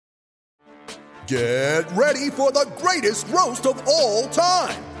Get ready for the greatest roast of all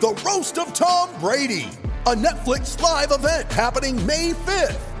time, the Roast of Tom Brady, a Netflix live event happening May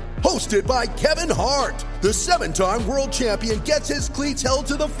 5th. Hosted by Kevin Hart, the 7-time world champion gets his cleats held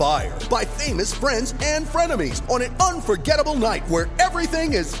to the fire by famous friends and frenemies on an unforgettable night where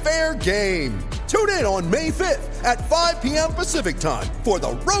everything is fair game. Tune in on May 5th at 5 p.m. Pacific time for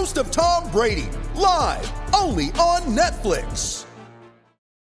the Roast of Tom Brady, live only on Netflix.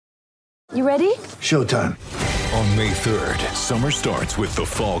 You ready? Showtime. On May 3rd, summer starts with The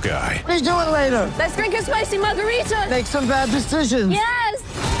Fall Guy. Let's do it later. Let's drink a spicy margarita. Make some bad decisions. Yes!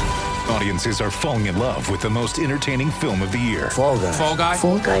 Audiences are falling in love with the most entertaining film of the year. Fall Guy. Fall Guy?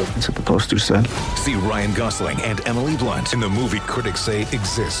 Fall guy. That's what the poster said. See Ryan Gosling and Emily Blunt in the movie critics say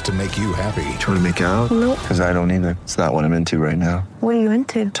exists to make you happy. Trying to make it out? Nope. Because I don't either. It's not what I'm into right now. What are you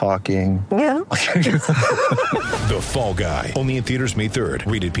into? Talking. Yeah. The Fall Guy. Only in theaters May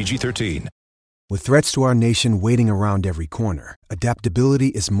 3rd. Rated PG-13. With threats to our nation waiting around every corner, adaptability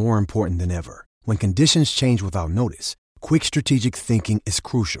is more important than ever. When conditions change without notice, quick strategic thinking is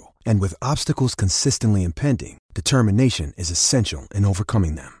crucial. And with obstacles consistently impending, determination is essential in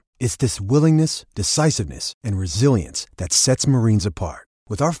overcoming them. It's this willingness, decisiveness, and resilience that sets Marines apart.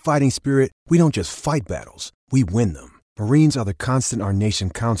 With our fighting spirit, we don't just fight battles, we win them. Marines are the constant our nation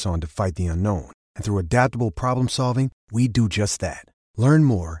counts on to fight the unknown. And through adaptable problem solving, we do just that. Learn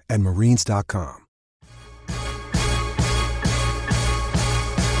more at marines.com.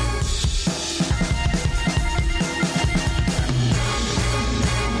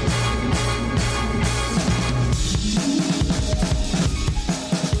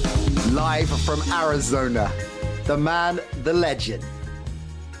 Live from Arizona, the man, the legend.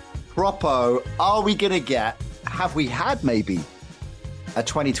 Propo, are we going to get, have we had maybe a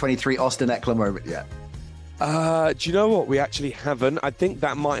 2023 Austin Eckler moment yet? Do you know what? We actually haven't. I think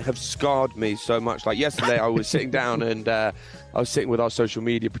that might have scarred me so much. Like yesterday, I was sitting down and I was sitting with our social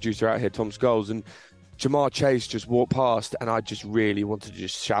media producer out here, Tom Scholes, and Jamar Chase just walked past, and I just really wanted to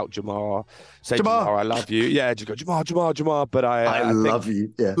just shout Jamar, say Jamar, I love you. Yeah, just go Jamar. But I love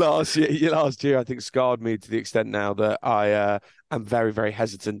you. Yeah. Last year, I think scarred me to the extent now that I am very, very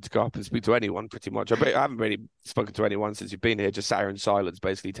hesitant to go up and speak to anyone. Pretty much, I haven't really spoken to anyone since you've been here. Just sat here in silence,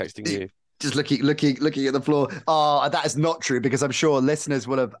 basically texting you. Just looking at the floor. Oh, that is not true, because I'm sure listeners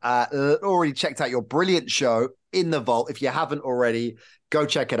will have already checked out your brilliant show In the Vault. If you haven't already, go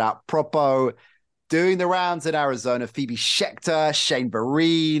check it out. Propo, doing the rounds in Arizona. Phoebe Schechter, Shane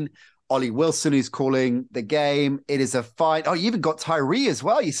Vereen, Ollie Wilson, who's calling the game. It is a fine. Oh, you even got Tyree as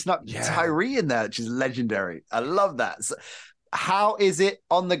well. You snuck Tyree in there, which is legendary. I love that. So, how is it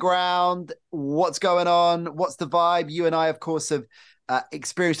on the ground? What's going on? What's the vibe? You and I, of course, have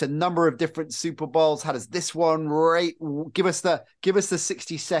experienced a number of different Super Bowls. How does this one rate? Give us the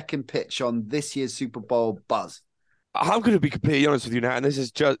 60-second pitch on this year's Super Bowl buzz. I'm going to be completely honest with you now, and this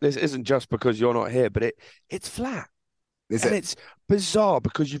isn't just because you're not here, but it's flat. It's bizarre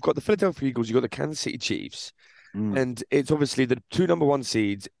because you've got the Philadelphia Eagles, you've got the Kansas City Chiefs, and it's obviously the two number one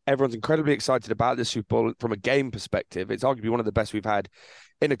seeds. Everyone's incredibly excited about this Super Bowl from a game perspective. It's arguably one of the best we've had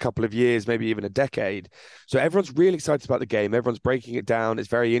in a couple of years, maybe even a decade. So everyone's really excited about the game. Everyone's breaking it down. It's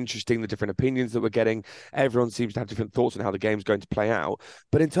very interesting, the different opinions that we're getting. Everyone seems to have different thoughts on how the game's going to play out.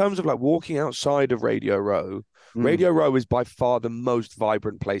 But in terms of like walking outside of Radio Row, Radio Row is by far the most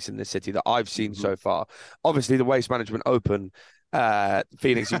vibrant place in this city that I've seen so far. Obviously, the Waste Management Open,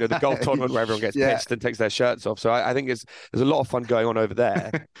 Phoenix, the golf tournament where everyone gets pissed and takes their shirts off. So I think there's a lot of fun going on over there.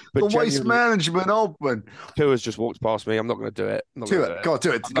 But the Waste Management Open. Tua's just walked past me. I'm not going to do it. Go on,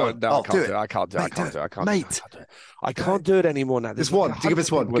 do it. I can't do it. I can't do it anymore now. This one. Give us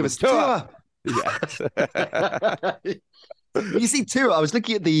one. Give us Tua. Yeah. You see, Tua, I was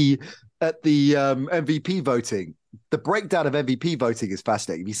looking at the MVP voting. The breakdown of MVP voting is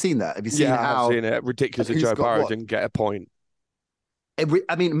fascinating. Have you seen that? Have you seen how? I've seen it. Ridiculous that Joe Burrow didn't get a point.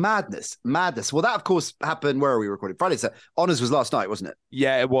 I mean, madness. Well, that, of course, happened. Where are we recording? Friday. So Honors was last night, wasn't it?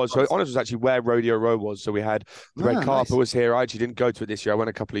 Yeah, it was. So Honors was actually where Radio Row was. So we had the red carpet was here. I actually didn't go to it this year. I went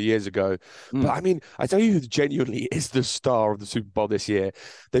a couple of years ago. But I mean, I tell you who genuinely is the star of the Super Bowl this year.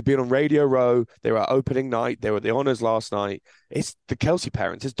 They've been on Radio Row. They were at opening night. They were at the Honors last night. It's the Kelsey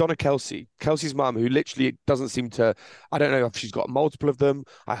parents. It's Donna Kelsey, Kelsey's mum, who literally doesn't seem to, I don't know if she's got multiple of them.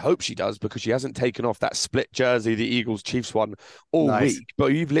 I hope she does, because she hasn't taken off that split jersey, the Eagles-Chiefs one, all week.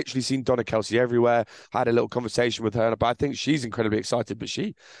 But you've literally seen Donna Kelsey everywhere. I had a little conversation with her, but I think she's incredibly excited. But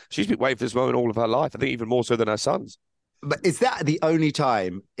she's been waiting for this moment all of her life. I think even more so than her sons. But is that the only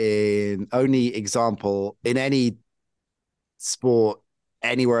example in any sport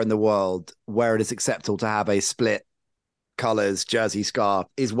anywhere in the world where it is acceptable to have a split colors, jersey, scarf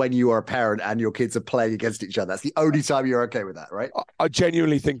is when you are a parent and your kids are playing against each other. That's the only time you're okay with that, right? I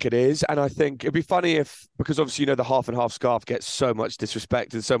genuinely think it is. And I think it'd be funny if, because obviously, the half and half scarf gets so much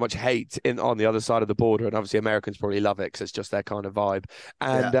disrespect and so much hate on the other side of the border. And obviously Americans probably love it because it's just their kind of vibe.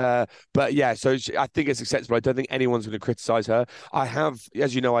 And, but yeah, so I think it's acceptable. I don't think anyone's going to criticize her. I have,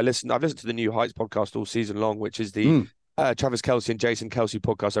 as you know, I've listened to the New Heights podcast all season long, which is the Travis Kelce and Jason Kelce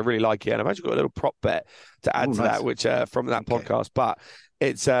podcast. I really like it. And I've actually got a little prop bet to add to that, which from that podcast. But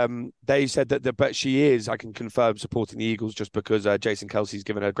it's they said that but she is, I can confirm, supporting the Eagles just because Jason Kelce's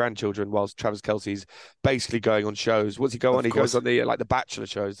given her grandchildren, whilst Travis Kelce's basically going on shows. What's he go on? He goes on the the Bachelor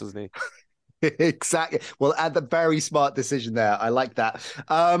shows, doesn't he? Exactly. Well, at the very smart decision there. I like that.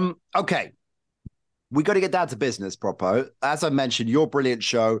 Okay. We got to get down to business, Propo. As I mentioned, your brilliant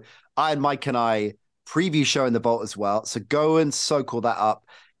show. Mike and I preview show in the vault as well. So go and soak all that up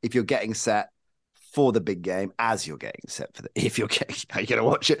if you're getting set for the big game, as you're getting set for if you're going to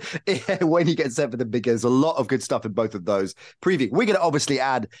watch it. When you get set for the big game, there's a lot of good stuff in both of those preview. We're going to obviously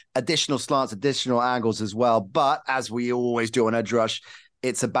add additional slants, additional angles as well. But as we always do on Edge Rush,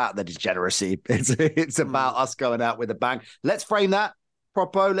 it's about the degeneracy. It's about us going out with a bang. Let's frame that,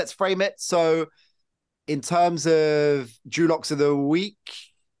 Propo. Let's frame it. So in terms of Drew Locks of the week,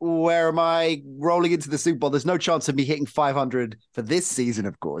 where am I rolling into the Super Bowl? There's no chance of me hitting 500 for this season,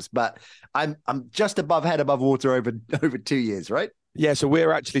 of course, but I'm just head above water over 2 years, right? Yeah, so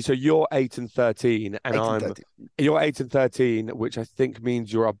we're actually, so you're 8-13 and you're 8-13, which I think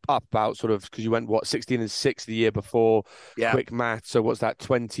means you're up about sort of, because you went 16-6 the year before. Yeah. Quick math. So what's that?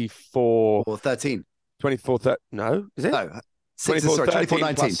 24 or 13. 24 no, is it? No.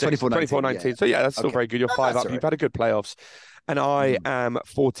 24-19. 24-19. Yeah. So yeah, that's still very good. You're 5 up. Right. You've had a good playoffs. And I am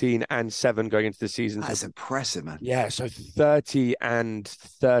 14-7 going into the season. That's impressive, man. Yeah, so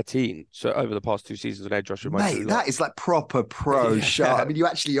 30-13. So over the past 2 seasons on Edge Rush. Mate, that is like proper pro sharp. I mean, you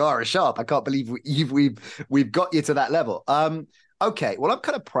actually are a sharp. I can't believe we've got you to that level. Okay, well, I'm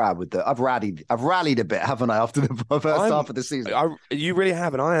kind of proud with that. I've rallied a bit, haven't I, after the first half of the season? You really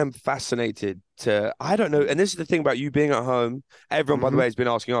have, and I am fascinated I don't know, and this is the thing about you being at home. Everyone, by the way, has been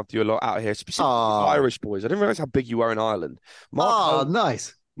asking after you a lot out here, specifically Irish boys. I didn't realize how big you were in Ireland.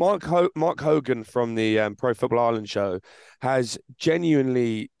 Nice. Mark Hogan from the Pro Football Ireland show has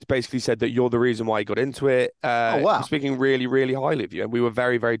genuinely basically said that you're the reason why he got into it. Wow. Speaking really, really highly of you. And we were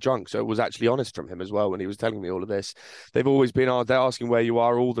very, very drunk. So it was actually honest from him as well when he was telling me all of this. They've always been, they're asking where you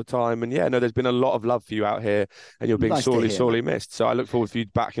are all the time. And yeah, no, there's been a lot of love for you out here and you're being sorely missed. So I look forward to you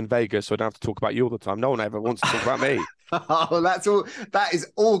back in Vegas so I don't have to talk about you all the time. No one ever wants to talk about me. Oh, that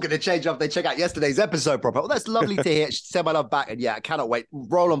is all going to change after they check out yesterday's episode, proper. Well, that's lovely to hear. Send my love back. And yeah, I cannot wait.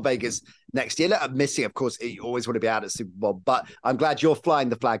 Roll on Vegas next year. I'm missing, of course, you always want to be out at Super Bowl, but I'm glad you're flying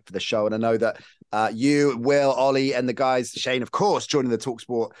the flag for the show. And I know that you, Will, Ollie, and the guys, Shane, of course, joining the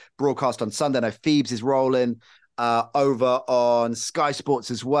TalkSport broadcast on Sunday. I know Phoebes is rolling over on Sky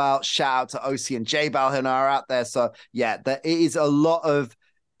Sports as well. Shout out to OC and J Balhin are out there. So yeah, there is a lot of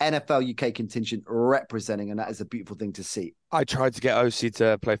NFL UK contingent representing, and that is a beautiful thing to see. I tried to get OC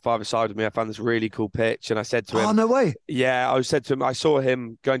to play five-a-side with me. I found this really cool pitch, and I said to him... Oh, no way. Yeah, I said to him, I saw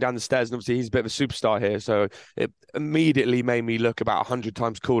him going down the stairs, and obviously he's a bit of a superstar here, so it immediately made me look about 100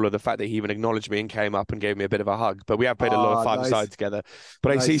 times cooler, the fact that he even acknowledged me and came up and gave me a bit of a hug. But we have played a lot of five-a-side together.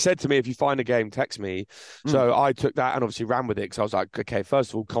 But he said to me, if you find a game, text me. So I took that and obviously ran with it, because I was like, okay, first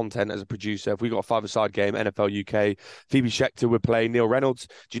of all, content as a producer. If we got a five-a-side game, NFL UK, Phoebe Schechter would play Neil Reynolds.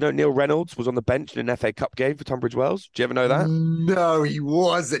 Do you know Neil Reynolds was on the bench in an FA Cup game for Tunbridge Wells? Do you ever know that? No, he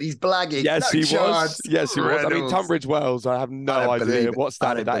wasn't. He's blagging. Yes, he was. Yes, he was. I mean, Tunbridge Wells, I have no idea what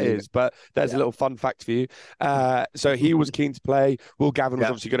standard that is, but there's a little fun fact for you. So he was keen to play. Will Gavin was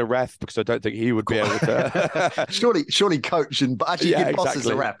obviously going to ref, because I don't think he would be able to. surely coach and actually give boss as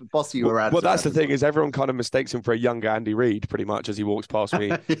a ref, boss you around. Well, that's the thing is everyone kind of mistakes him for a younger Andy Reid pretty much as he walks past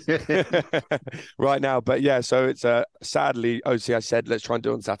me right now. But yeah, so it's sadly, OC, I said, let's try and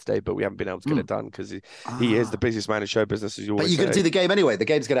do it on Saturday, but we haven't been able to get it done because he is the busiest man in show business, as you always say. But you're going to do the game anyway. The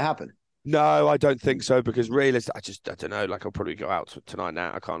game's going to happen. No, I don't think so, because really, I don't know. Like, I'll probably go out tonight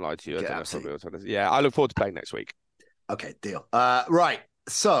now. I can't lie to you. Yeah, I look forward to playing next week. Okay, deal. Right.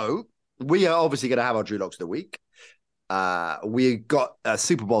 So we are obviously going to have our Drew Locks of the week. We got a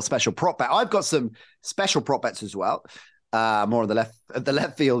Super Bowl special prop bet. I've got some special prop bets as well. More on the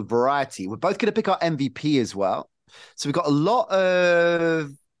left field variety. We're both going to pick our MVP as well. So we've got a lot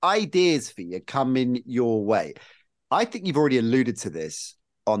of ideas for you coming your way. I think you've already alluded to this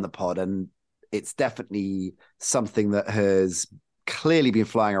on the pod, and it's definitely something that has clearly been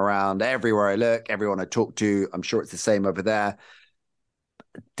flying around everywhere I look, everyone I talk to. I'm sure it's the same over there.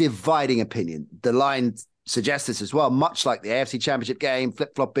 Dividing opinion. The line suggest this as well, much like the AFC Championship game,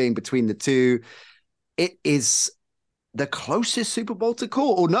 flip-flopping between the two. It is the closest Super Bowl to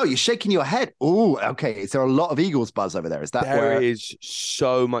call. Oh, no, you're shaking your head. Oh, okay. Is there a lot of Eagles buzz over there? Is that There is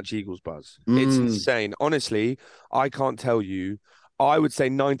so much Eagles buzz. It's insane. Honestly, I can't tell you. I would say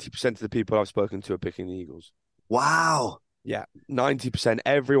 90% of the people I've spoken to are picking the Eagles. Wow. Yeah, 90%.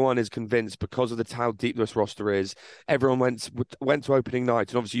 Everyone is convinced because of how deep this roster is. Everyone went to opening night,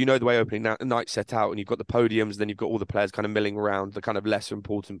 and obviously you know the way opening night set out, and you've got the podiums, then you've got all the players kind of milling around, the kind of lesser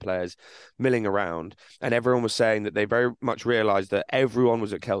important players milling around, and everyone was saying that they very much realized that everyone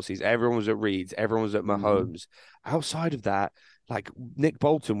was at Kelsey's, everyone was at Reed's, everyone was at Mahomes. Outside of that, like Nick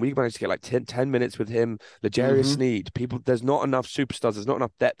Bolton, we managed to get like 10 minutes with him. L'Jarius Sneed, there's not enough superstars. There's not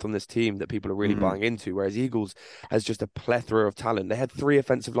enough depth on this team that people are really buying into. Whereas Eagles has just a plethora of talent. They had 3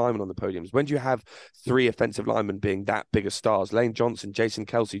 offensive linemen on the podiums. When do you have 3 offensive linemen being that big of stars? Lane Johnson, Jason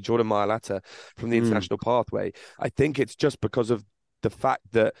Kelsey, Jordan Mailata from the international pathway. I think it's just because of the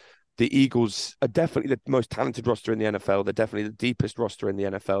fact that the Eagles are definitely the most talented roster in the NFL. They're definitely the deepest roster in the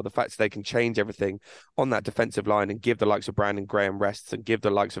NFL. The fact that they can change everything on that defensive line and give the likes of Brandon Graham rests and give the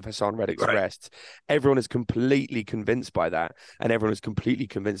likes of Hassan Reddick rests. Everyone is completely convinced by that. And everyone is completely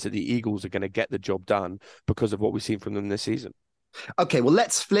convinced that the Eagles are going to get the job done because of what we've seen from them this season. Okay, well,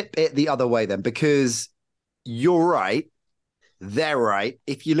 let's flip it the other way then, because you're right. They're right.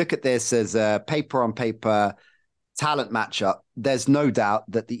 If you look at this as a paper on paper talent matchup, there's no doubt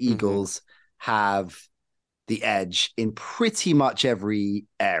that the Eagles have the edge in pretty much every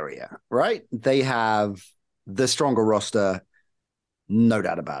area, right? They have the stronger roster, no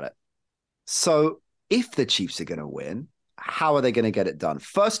doubt about it. So if the Chiefs are going to win, how are they going to get it done?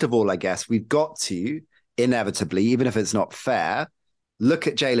 First of all, I guess we've got to inevitably, even if it's not fair, look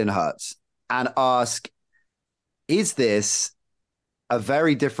at Jalen Hurts and ask, is this a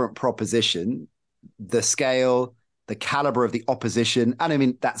very different proposition? The scale, the caliber of the opposition. And I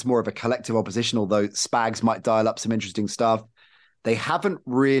mean, that's more of a collective opposition, although Spags might dial up some interesting stuff. He hasn't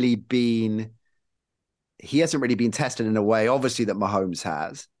really been tested in a way, obviously, that Mahomes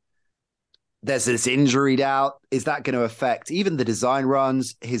has. There's this injury doubt. Is that going to affect even the design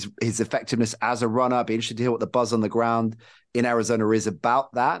runs, his effectiveness as a runner? I'd be interested to hear what the buzz on the ground in Arizona is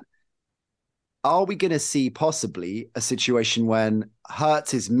about that. Are we going to see possibly a situation when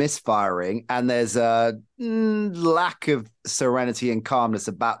Hurts is misfiring and there's a lack of serenity and calmness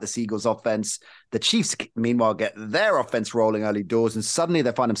about the Eagles offense? The Chiefs, meanwhile, get their offense rolling early doors and suddenly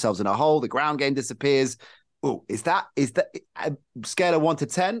they find themselves in a hole. The ground game disappears. Oh, is that a scale of 1 to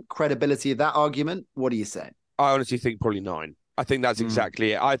 10 credibility of that argument? What do you say? I honestly think probably 9. I think that's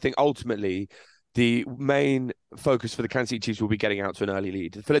exactly it. I think ultimately the main focus for the Kansas City Chiefs will be getting out to an early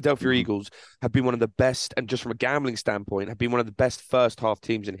lead. The Philadelphia Eagles have been one of the best, and just from a gambling standpoint, have been one of the best first half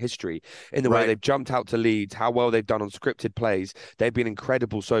teams in history in the way they've jumped out to leads, how well they've done on scripted plays. They've been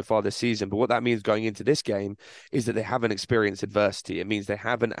incredible so far this season. But what that means going into this game is that they haven't experienced adversity. It means they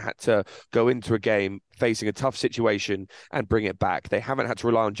haven't had to go into a game facing a tough situation and bring it back. They haven't had to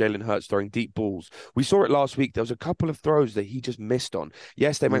rely on Jalen Hurts throwing deep balls. We saw it last week. There was a couple of throws that he just missed on.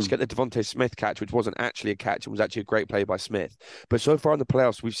 Yes, they managed to get the Devontae Smith catch, which wasn't actually a catch. It was actually a great play by Smith. But so far in the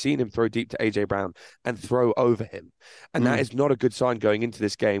playoffs, we've seen him throw deep to A.J. Brown and throw over him. And that is not a good sign going into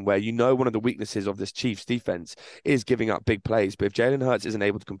this game where you know one of the weaknesses of this Chiefs defense is giving up big plays. But if Jalen Hurts isn't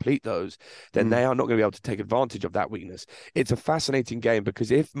able to complete those, then they are not going to be able to take advantage of that weakness. It's a fascinating game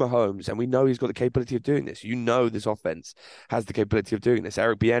because if Mahomes, and we know he's got the capability of doing this, you know this offense has the capability of doing this.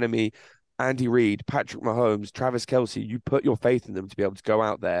 Eric Bieniemy, Andy Reid, Patrick Mahomes, Travis Kelce, you put your faith in them to be able to go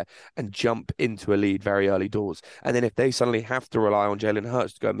out there and jump into a lead very early doors. And then if they suddenly have to rely on Jalen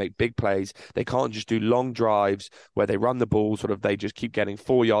Hurts to go and make big plays, they can't just do long drives where they run the ball, they just keep getting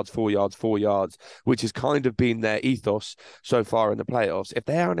 4 yards, 4 yards, 4 yards, which has kind of been their ethos so far in the playoffs. If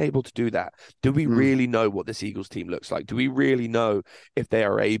they aren't able to do that, do we really know what this Eagles team looks like? Do we really know if they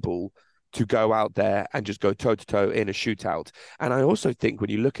are able to go out there and just go toe-to-toe in a shootout? And I also think when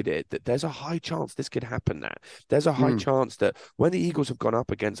you look at it, that there's a high chance this could happen now. There's a high chance that when the Eagles have gone up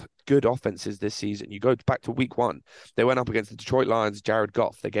against good offenses this season, you go back to week 1, they went up against the Detroit Lions, Jared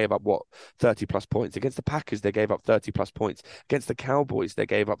Goff, they gave up, 30-plus points. Against the Packers, they gave up 30-plus points. Against the Cowboys, they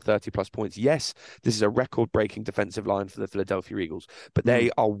gave up 30-plus points. Yes, this is a record-breaking defensive line for the Philadelphia Eagles, but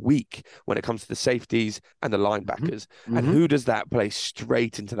they are weak when it comes to the safeties and the linebackers. And who does that play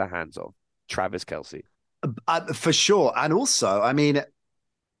straight into the hands of? Travis Kelce. For sure. And also, I mean,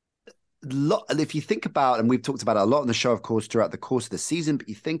 if you think about, and we've talked about it a lot on the show, of course, throughout the course of the season, but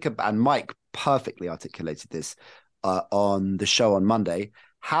you think about, and Mike perfectly articulated this on the show on Monday,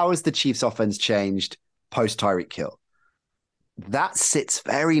 how has the Chiefs offense changed post Tyreek Hill? that sits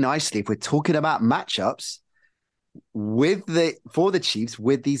very nicely if we're talking about matchups for the Chiefs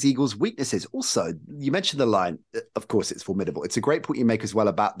with these Eagles' weaknesses. Also, you mentioned the line. Of course, it's formidable. It's a great point you make as well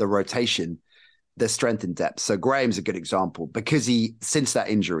about the rotation, the strength and depth. So Graham's a good example because since that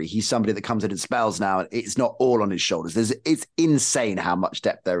injury, he's somebody that comes in spells now, and it's not all on his shoulders. It's insane how much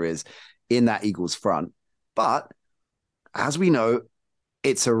depth there is in that Eagles front. But as we know,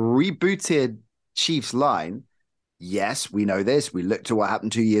 it's a rebooted Chiefs line. Yes, we know this. We looked at what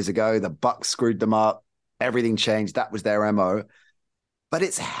happened 2 years ago. The Bucs screwed them up. Everything changed. That was their MO. But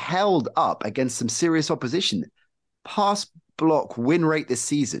it's held up against some serious opposition. Pass block win rate this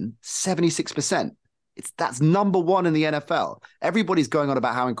season, 76%. That's number one in the NFL. Everybody's going on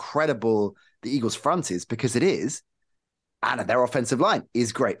about how incredible the Eagles front is because it is. And their offensive line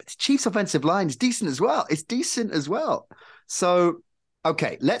is great. But the Chiefs' offensive line is decent as well. It's decent as well. So,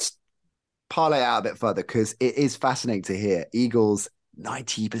 okay, let's parlay out a bit further because it is fascinating to hear Eagles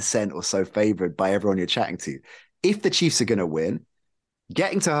 90% or so favored by everyone you're chatting to. If the Chiefs are going to win,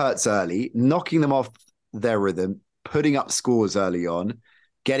 getting to Hurts early, knocking them off their rhythm, putting up scores early on,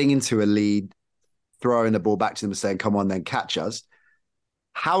 getting into a lead, throwing the ball back to them and saying, come on, then catch us.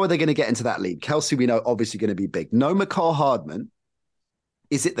 How are they going to get into that lead? Kelsey, we know, obviously going to be big. No McCall Hardman.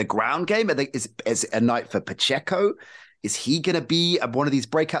 Is it the ground game? Is it a night for Pacheco? Is he going to be one of these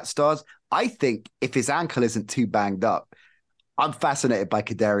breakout stars? I think if his ankle isn't too banged up, I'm fascinated by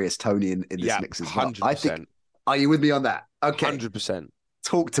Kadarius Toney in this mix as well. 100%. I think, are you with me on that? Okay. 100%.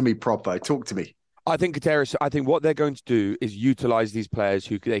 Talk to me, Propo. Talk to me. I think what they're going to do is utilize these players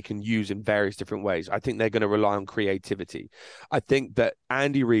who they can use in various different ways. I think they're going to rely on creativity. I think that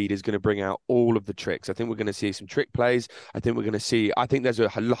Andy Reid is going to bring out all of the tricks. I think we're going to see some trick plays. I think there's a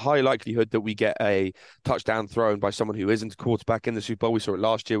high likelihood that we get a touchdown thrown by someone who isn't a quarterback in the Super Bowl. We saw it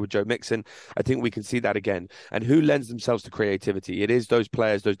last year with Joe Mixon. I think we can see that again. And who lends themselves to creativity? It is those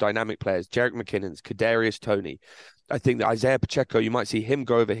players, those dynamic players, Jerick McKinnon's, Kadarius Toney. I think that Isaiah Pacheco, you might see him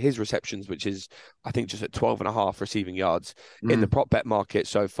go over his receptions, which is, I think, just at 12.5 receiving yards in the prop bet market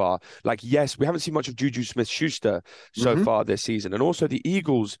so far. Like, yes, we haven't seen much of Juju Smith-Schuster so far this season. And also the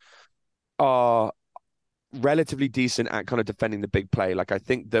Eagles are relatively decent at kind of defending the big play. Like, I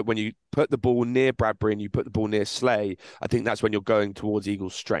think that when you put the ball near Bradbury and you put the ball near Slay, I think that's when you're going towards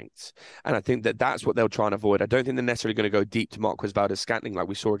Eagles' strengths. And I think that that's what they'll try and avoid. I don't think they're necessarily going to go deep to Marquez Valdez-Scantling like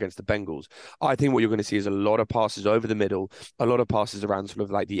we saw against the Bengals. I think what you're going to see is a lot of passes over the middle, a lot of passes around sort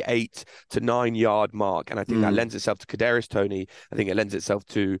of like the 8 to 9 yard mark. And I think that lends itself to Kadarius Toney. I think it lends itself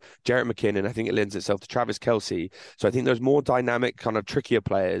to Jerick McKinnon. I think it lends itself to Travis Kelce. So I think those more dynamic, kind of trickier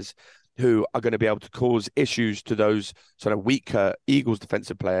players who are going to be able to cause issues to those sort of weaker Eagles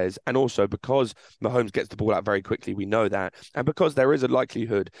defensive players. And also because Mahomes gets the ball out very quickly, we know that. And because there is a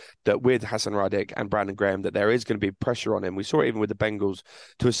likelihood that with Hassan Reddick and Brandon Graham, that there is going to be pressure on him. We saw it even with the Bengals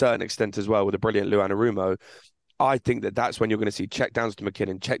to a certain extent as well with a brilliant Lou Anarumo. I think that that's when you're going to see checkdowns to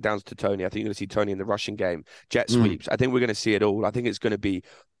McKinnon, checkdowns to Toney. I think you're going to see Toney in the rushing game, jet sweeps. I think we're going to see it all. I think it's going to be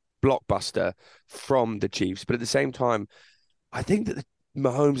blockbuster from the Chiefs. But at the same time, I think that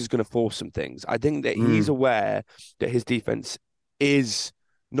Mahomes is going to force some things. I think that he's aware that his defense is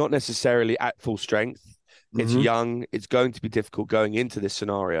not necessarily at full strength. It's young. It's going to be difficult going into this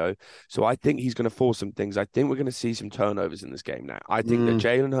scenario. So I think he's going to force some things. I think we're going to see some turnovers in this game now. I think that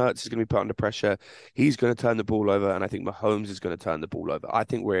Jalen Hurts is going to be put under pressure. He's going to turn the ball over, and I think Mahomes is going to turn the ball over. I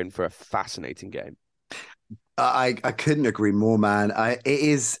think we're in for a fascinating game. I couldn't agree more, man. It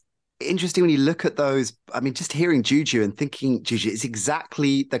is interesting when you look at those. I mean, just hearing Juju and thinking Juju is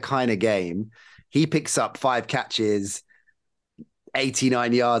exactly the kind of game he picks up 5 catches,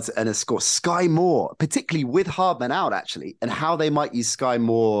 89 yards and a score. Sky Moore, particularly with Hardman out, actually, and how they might use Sky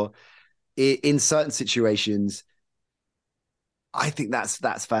Moore in certain situations. I think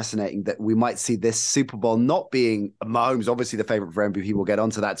that's fascinating that we might see this Super Bowl not being Mahomes, obviously the favorite for MVP. We'll get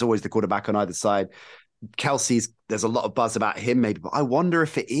onto that. It's always the quarterback on either side. Kelsey's, there's a lot of buzz about him maybe, but I wonder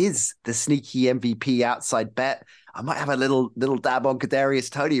if it is the sneaky MVP outside bet. I might have a little dab on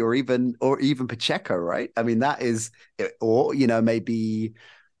Kadarius Toney or even Pacheco, right? I mean, that is, or, maybe,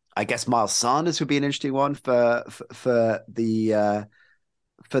 I guess Miles Sanders would be an interesting one for the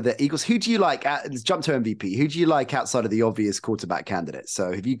Eagles. Who do you like? Let's jump to MVP. Who do you like outside of the obvious quarterback candidates?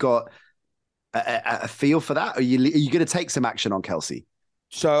 So have you got a feel for that? Are you going to take some action on Kelsey?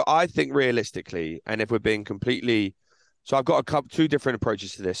 So I think realistically, and if we're being completely, so I've got two different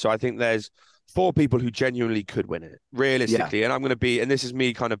approaches to this. So I think there's 4 people who genuinely could win it realistically. Yeah. And I'm going to be, and this is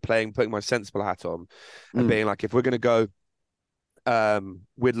me kind of putting my sensible hat on and being like, if we're going to go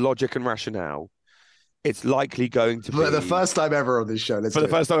with logic and rationale, it's likely going to be... For the first time ever on this show. For the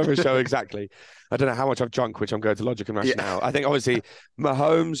first time ever on the show, exactly. I don't know how much I've drunk, which I'm going to logic and rationale. I think, obviously,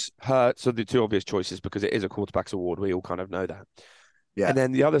 Mahomes, Hurts are the two obvious choices because it is a quarterback's award. We all kind of know that. Yeah. And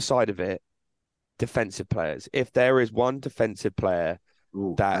then the other side of it, defensive players. If there is one defensive player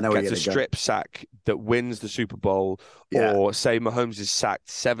that gets a strip sack that wins the Super Bowl, or say Mahomes is sacked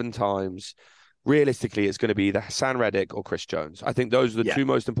 7 times, realistically, it's going to be either Hassan Reddick or Chris Jones. I think those are the two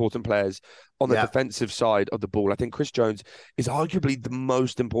most important players on the defensive side of the ball. I think Chris Jones is arguably the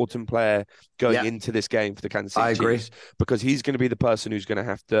most important player going into this game for the Kansas City Chiefs, because he's going to be the person who's going to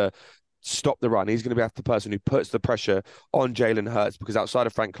have to stop the run. He's going to be the person who puts the pressure on Jalen Hurts, because outside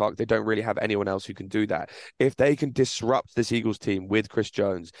of Frank Clark, they don't really have anyone else who can do that. If they can disrupt this Eagles team with Chris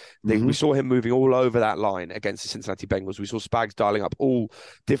Jones, we saw him moving all over that line against the Cincinnati Bengals. We saw Spags dialing up all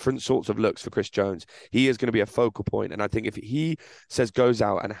different sorts of looks for Chris Jones. He is going to be a focal point. And I think if he goes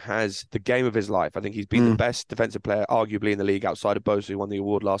out and has the game of his life, I think he's been the best defensive player, arguably, in the league outside of Bosa, who won the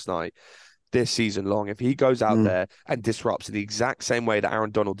award last night, this season long. If he goes out there and disrupts in the exact same way that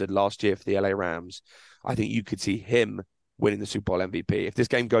Aaron Donald did last year for the LA Rams, I think you could see him winning the Super Bowl MVP. If this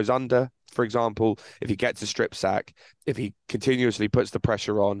game goes under, for example, if he gets a strip sack, if he continuously puts the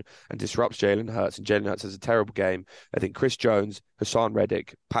pressure on and disrupts Jalen Hurts, and Jalen Hurts has a terrible game, I think Chris Jones, Hassan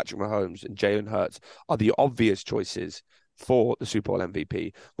Reddick, Patrick Mahomes, and Jalen Hurts are the obvious choices for the Super Bowl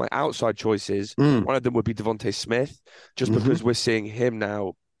MVP. My outside choices, one of them would be Devontae Smith, just because we're seeing him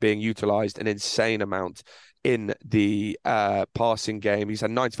now being utilized an insane amount in the passing game. He's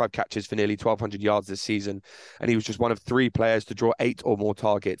had 95 catches for nearly 1,200 yards this season, and he was just one of 3 players to draw 8 or more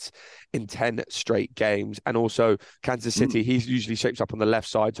targets in 10 straight games. And also Kansas City, he usually shapes up on the left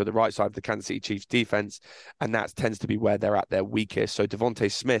side, so the right side of the Kansas City Chiefs defense, and that tends to be where they're at their weakest. So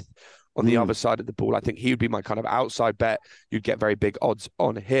Devontae Smith on the other side of the ball, I think he would be my kind of outside bet. You'd get very big odds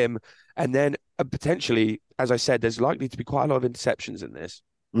on him. And then potentially, as I said, there's likely to be quite a lot of interceptions in this.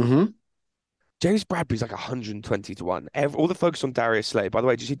 James Bradbury's like 120 to 1. All the focus on Darius Slay. By the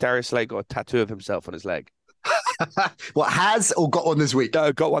way, did you see Darius Slay got a tattoo of himself on his leg? What, has or got one this week?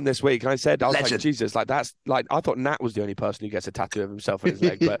 No, got one this week. And I said, I was like, Jesus, like that's like, I thought Nat was the only person who gets a tattoo of himself on his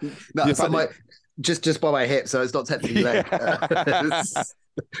leg. But no, it's just by my hip, so it's not technically leg.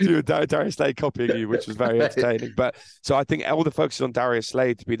 Darius Slay copying you, which was very entertaining. But so I think all the focus is on Darius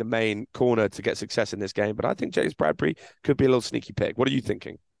Slay to be the main corner to get success in this game. But I think James Bradbury could be a little sneaky pick. What are you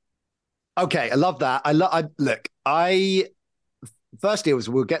thinking? Okay, I love that. Firstly,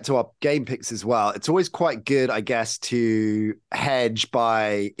 we'll get to our game picks as well. It's always quite good, I guess, to hedge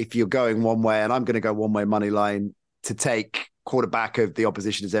by, if you're going one way and I'm going to go one way money line, to take quarterback of the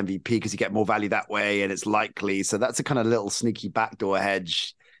opposition as MVP, because you get more value that way and it's likely. So that's a kind of little sneaky backdoor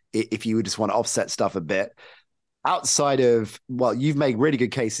hedge if you just want to offset stuff a bit. Outside of, well, you've made really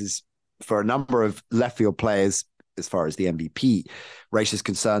good cases for a number of left field players as far as the MVP race is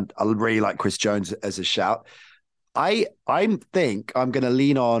concerned. I really like Chris Jones as a shout. I think I'm going to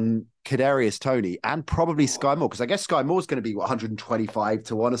lean on Kadarius Toney and probably Sky Moore, because I guess Sky Moore is going to be 125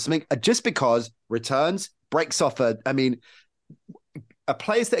 to 1 or something, just because returns, breaks off players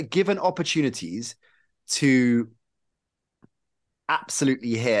that are given opportunities to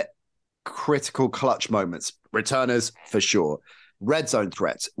absolutely hit critical clutch moments. Returners for sure. Red zone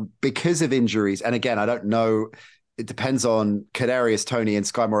threats because of injuries. And again, I don't know. It depends on Kadarius Toney and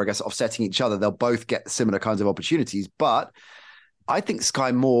Sky Moore, I guess, offsetting each other. They'll both get similar kinds of opportunities. But I think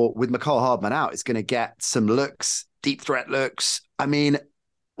Sky Moore, with McCall Hardman out, is going to get some looks, deep threat looks. I mean,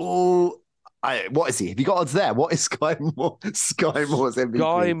 what is he? Have you got odds there? What is Sky Moore? Sky Moore's MVP?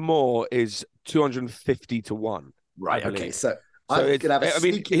 Sky Moore is 250 to 1. Right. Okay. So I'm gonna have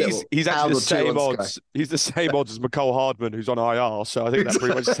he's actually the same odds. He's the same odds as McCall Hardman, who's on IR. So I think that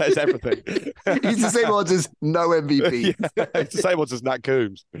pretty much says everything. He's the same odds as no MVP. Yeah, it's the same odds as Nat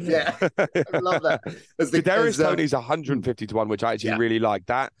Coombs. Yeah, I love that. Kadarius Toney's 150 to 1, which I actually really like.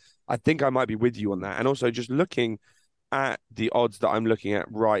 That I think I might be with you on that. And also just looking at the odds that I'm looking at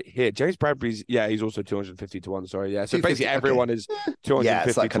right here, James Bradbury's he's also 250 to 1. Sorry, yeah. So basically everyone is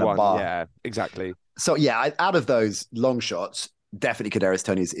 250 to 1. Yeah, exactly. So out of those long shots, definitely Kadarius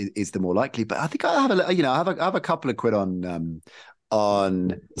Toney is the more likely, but I think I have a couple of quid on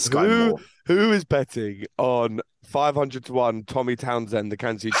Sky Moore. Who is betting on 500 to 1 Tommy Townsend, the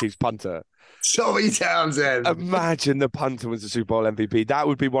Kansas City Chiefs punter? Tommy Townsend. Imagine the punter was the Super Bowl MVP. That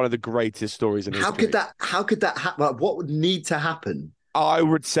would be one of the greatest stories in history. How could that happen? Like, what would need to happen? I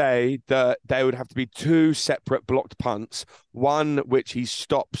would say that there would have to be 2 separate blocked punts, one which he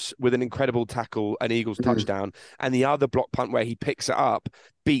stops with an incredible tackle, an Eagles touchdown, and the other block punt where he picks it up,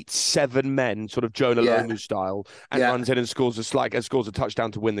 beats 7 men, sort of Jonah Lomu style, and runs in and scores a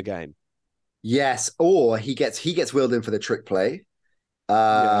touchdown to win the game. Yes, or he gets wheeled in for the trick play.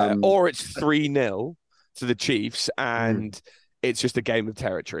 Or it's 3-0 to the Chiefs and it's just a game of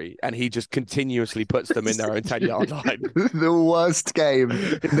territory and he just continuously puts them in their own 10-yard line. The worst game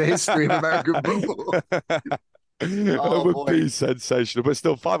in the history of American football. It would be sensational, but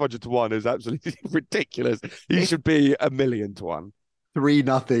still 500 to 1 is absolutely ridiculous. He should be 1,000,000 to 1.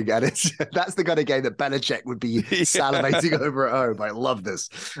 3-0, and that's the kind of game that Belichick would be salivating over at home. I love this.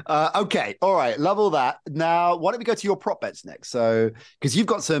 Okay, all right, love all that. Now, why don't we go to your prop bets next? So, because you've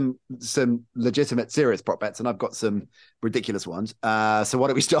got some legitimate, serious prop bets, and I've got some ridiculous ones. So, why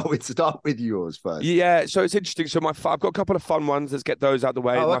don't we start with yours first? Yeah, so it's interesting. So I've got a couple of fun ones. Let's get those out of the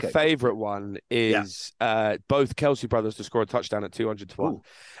way. My favorite one is both Kelsey brothers to score a touchdown at 200 to 1.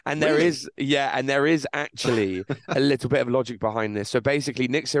 And there is actually a little bit of logic behind this. So basically,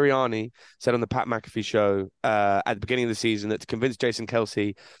 Nick Sirianni said on the Pat McAfee show at the beginning of the season that to convince Jason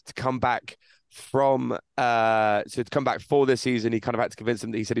Kelsey to come back to come back for this season, he kind of had to convince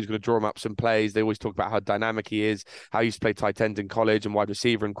them that he said he was going to draw him up some plays. They always talk about how dynamic he is, how he used to play tight end in college and wide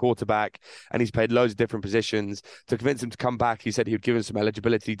receiver and quarterback, and he's played loads of different positions. To convince him to come back, he said he would give him some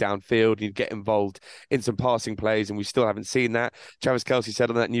eligibility downfield, he'd get involved in some passing plays, and we still haven't seen that. Travis Kelce said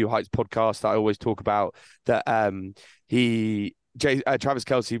on that New Heights podcast that I always talk about that Travis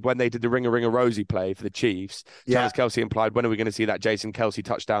Kelce, when they did the Ring a Rosie play for the Chiefs, Travis Kelce implied, when are we going to see that Jason Kelce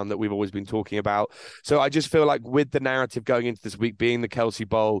touchdown that we've always been talking about? So I just feel like with the narrative going into this week being the Kelce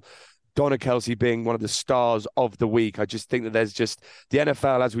Bowl, Donna Kelce being one of the stars of the week, I just think that there's just the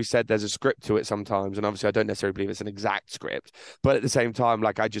NFL, as we said, there's a script to it sometimes. And obviously I don't necessarily believe it's an exact script, but at the same time,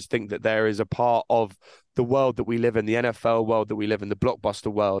 like I just think that there is a part of the world that we live in, the NFL world that we live in, the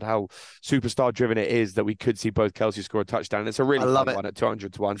blockbuster world, how superstar driven it is that we could see both Kelce score a touchdown. And it's a really fun one at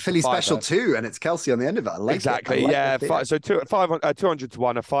 200 to 1. Philly special too, and it's Kelce on the end of it. I like exactly. So 200 to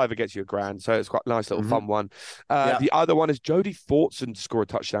 1, a fiver gets you $1,000. So it's quite a nice little fun one. The other one is Jody Fortson to score a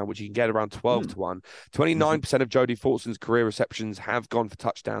touchdown, which you can get around 12 to 1. 29% of Jody Fortson's career receptions have gone for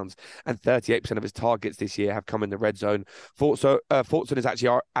touchdowns, and 38% of his targets this year have come in the red zone. Fortson is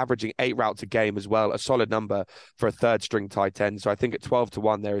actually averaging 8 routes a game as well, a solid number for a third string tight end. So I think at 12 to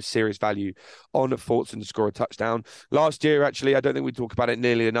 1 there is serious value on Fortson to score a touchdown. Last year, actually, I don't think we talk about it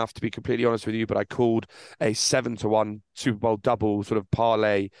nearly enough, to be completely honest with you, but I called a 7 to 1 Super Bowl double sort of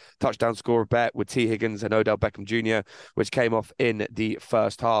parlay touchdown scorer bet with T. Higgins and Odell Beckham Jr., which came off in the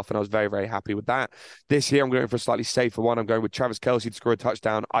first half, and I was very, very happy with that. This year I'm going for a slightly safer one. I'm going with Travis Kelce to score a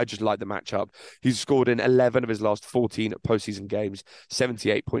touchdown. I just like the matchup. He's scored in 11 of his last 14 postseason games,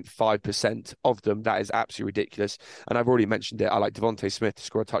 78.5% of them. That is absolutely ridiculous. And I've already mentioned it. I like Devontae Smith to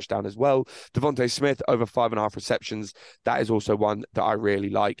score a touchdown as well. Devontae Smith over 5.5 receptions. That is also one that I really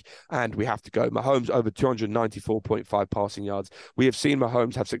like. And we have to go Mahomes over 294.5 passing yards. We have seen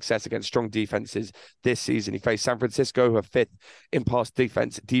Mahomes have success against strong defenses this season. He faced San Francisco, who are 5th in pass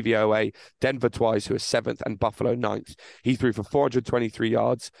defense, DVOA, Denver twice, who are 7th, and Buffalo 9th. He threw for 423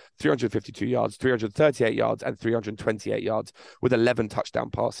 yards, 352 yards, 338 yards, and 328 yards with 11 touchdown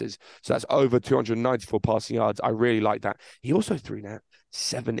passes. So that's over 294 passing yards. I really like that. He also threw now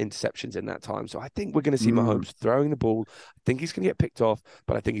 7 interceptions in that time. So I think we're going to see Mahomes throwing the ball. I think he's going to get picked off,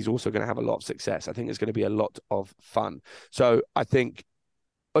 but I think he's also going to have a lot of success. I think it's going to be a lot of fun. So I think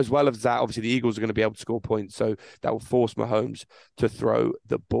as well as that, obviously the Eagles are going to be able to score points, so that will force Mahomes to throw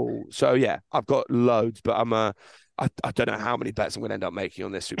the ball. So yeah, I've got loads, but I don't know how many bets I'm going to end up making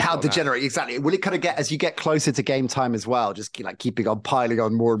on this Super Bowl. How degenerate, exactly. Will it kind of get, as you get closer to game time as well, just like keeping on piling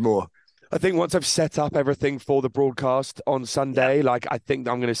on more and more? I think once I've set up everything for the broadcast on Sunday, like I think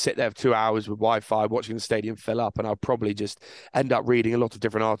I'm going to sit there for 2 hours with Wi-Fi watching the stadium fill up, and I'll probably just end up reading a lot of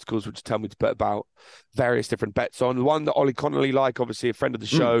different articles which tell me to put about various different bets on. The one that Ollie Connolly, like, obviously a friend of the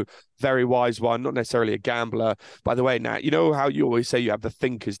show, very wise one, not necessarily a gambler. By the way, Nat, you know how you always say you have the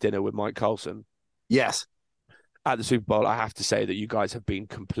thinkers dinner with Mike Carlson? Yes. At the Super Bowl, I have to say that you guys have been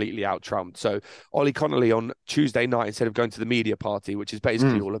completely out-trumped. So Ollie Connolly on Tuesday night, instead of going to the media party, which is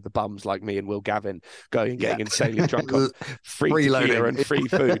basically all of the bums like me and Will Gavin going and getting insanely drunk on free tequila and free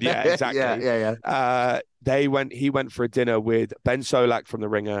food. Yeah, exactly. He went for a dinner with Ben Solak from The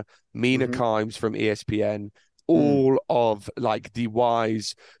Ringer, Mina Kimes from ESPN, all of like the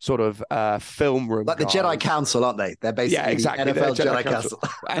wise sort of film room, like guys. The Jedi Council, aren't they? They're basically the NFL Jedi Council.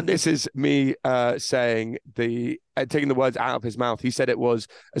 And this is me saying taking the words out of his mouth. He said it was,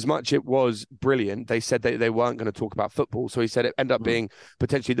 as much it was brilliant, they said they weren't going to talk about football. So he said it ended up being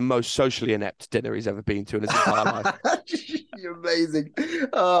potentially the most socially inept dinner he's ever been to in his entire life. You're amazing.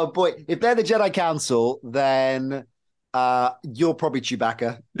 Oh boy, if they're the Jedi Council, then You're probably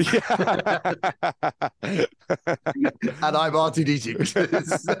Chewbacca. Yeah. And I'm R2D2.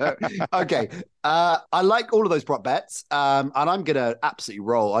 So, okay. I like all of those prop bets. And I'm going to absolutely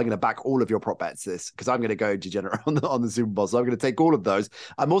roll. I'm going to back all of your prop bets because I'm going to go degenerate on the Super Bowl. So I'm going to take all of those.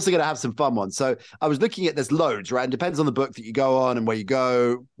 I'm also going to have some fun ones. So I was looking at, there's loads, right? And depends on the book that you go on and where you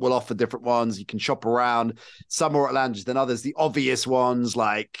go. We'll offer different ones. You can shop around. Some more outlandish than others. The obvious ones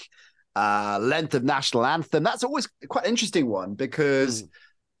like length of national anthem. That's always quite an interesting one because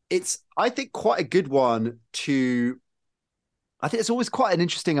it's, I think, quite a good one I think it's always quite an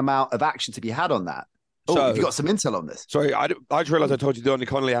interesting amount of action to be had on that. Oh, have you got some intel on this? Sorry, I just realized I told you the only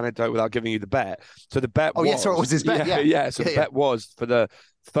Connolly anecdote without giving you the bet. So the bet was... Oh, yeah, sorry, it was his bet, yeah. So the bet was for the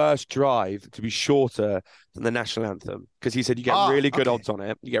first drive to be shorter than the national anthem because he said you get really good odds on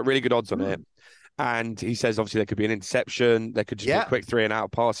it. You get really good odds on it. And he says, obviously, there could be an interception. There could just be a quick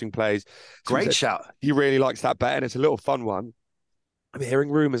 3-and-out passing plays. So great shout. He really likes that bet, and it's a little fun one. I'm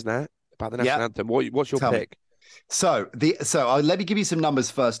hearing rumours now about the national anthem. What's your pick? So let me give you some numbers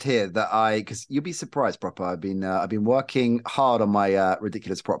first here because you'll be surprised, Proper. I've been working hard on my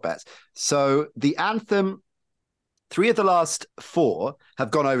ridiculous prop bets. So the anthem, 3 of the last 4 have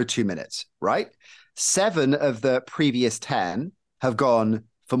gone over 2 minutes, right? 7 of the previous 10 have gone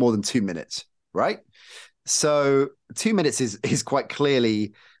for more than 2 minutes. Right. So 2 minutes is quite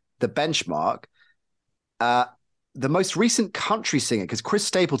clearly the benchmark. The most recent country singer, because Chris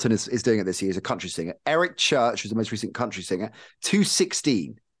Stapleton is doing it this year, is a country singer. Eric Church was the most recent country singer,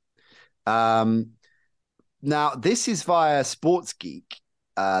 2:16. Now, this is via Sports Geek,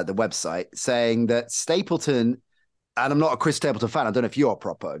 the website, saying that Stapleton, and I'm not a Chris Stapleton fan. I don't know if you're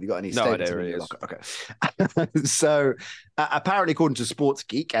proper. Have you got any Stapleton? No, idea. Okay. So apparently, according to Sports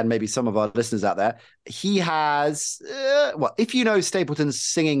Geek and maybe some of our listeners out there, he has, if you know Stapleton's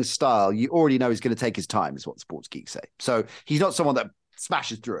singing style, you already know he's going to take his time, is what Sports Geek say. So he's not someone that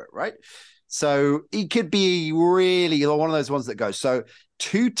smashes through it, right? So he could be really one of those ones that goes. So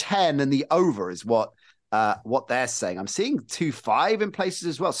 210 and the over is what they're saying. I'm seeing 2.5 in places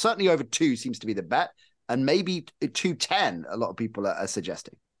as well. Certainly over 2 seems to be the bet. And maybe 210, a lot of people are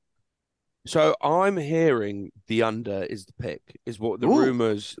suggesting. So I'm hearing the under is the pick, is what the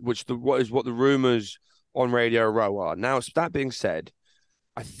rumors, what the rumors on Radio Row are. Now, that being said,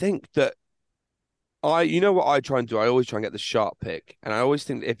 I think that you know what I try and do? I always try and get the sharp pick. And I always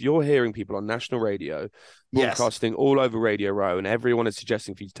think that if you're hearing people on national radio, broadcasting all over Radio Row, and everyone is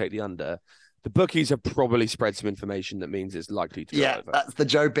suggesting for you to take the under, the bookies have probably spread some information that means it's likely to go over. Yeah, that's the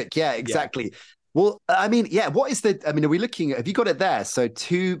Joe pick. Yeah, exactly. Yeah. Well, I mean, what is are we looking at, have you got it there? So is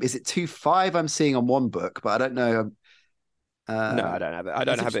it 2.5 I'm seeing on one book, but I don't know. No, I don't have it. I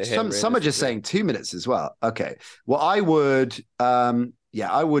don't have it here. Some are just saying 2 minutes as well. Okay. Well, I would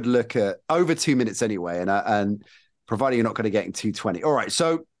look at over 2 minutes anyway. And providing you're not going to get in 2:20. All right.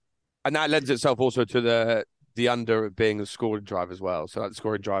 So. And that lends itself also to the under being a scoring drive as well. So that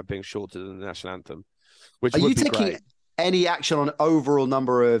scoring drive being shorter than the national anthem, which would be great. Any action on overall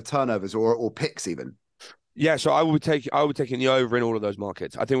number of turnovers or picks even? Yeah, so I would take the over in all of those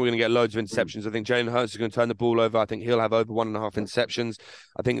markets. I think we're going to get loads of interceptions. I think Jalen Hurts is going to turn the ball over. I think he'll have over 1.5 interceptions.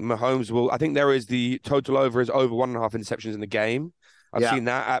 I think Mahomes will. I think there is the total over is over 1.5 interceptions in the game. I've seen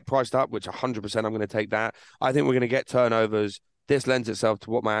that at priced up, which 100% I'm going to take that. I think we're going to get turnovers. This lends itself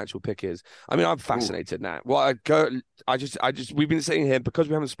to what my actual pick is. I mean, I'm fascinated now. Well, we've been sitting here because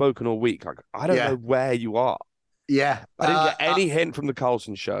we haven't spoken all week. I don't know where you are. Yeah. I didn't get any hint from the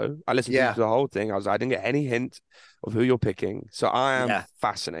Carlson show. I listened to the whole thing. I didn't get any hint of who you're picking. So I am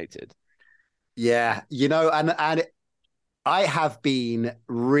fascinated. Yeah. And I have been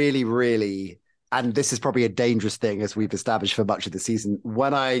really, really, and this is probably a dangerous thing as we've established for much of the season,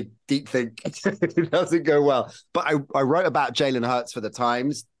 when I deep think it doesn't go well. But I wrote about Jalen Hurts for the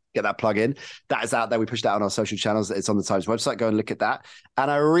Times. Get that plug in. That is out there. We pushed that on our social channels. It's on the Times website. Go and look at that. And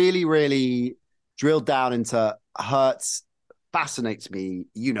I really, really drilled down into Hurts. Fascinates me.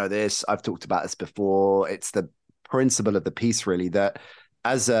 You know this. I've talked about this before. It's the principle of the piece, really, that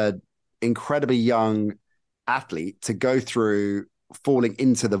as an incredibly young athlete, to go through falling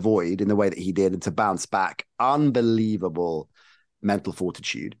into the void in the way that he did and to bounce back, unbelievable mental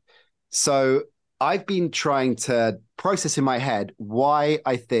fortitude. So I've been trying to process in my head why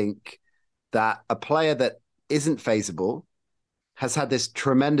I think that a player that isn't phaseable has had this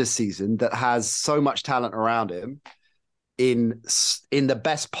tremendous season, that has so much talent around him in the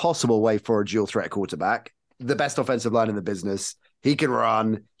best possible way for a dual threat quarterback, the best offensive line in the business. He can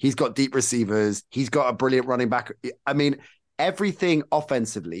run. He's got deep receivers. He's got a brilliant running back. I mean, everything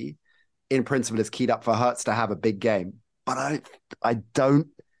offensively in principle is keyed up for Hurts to have a big game. But I don't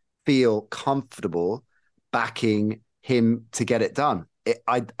feel comfortable backing him to get it done.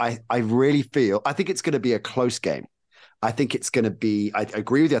 I really feel, I think it's going to be a close game. I think it's going to be, I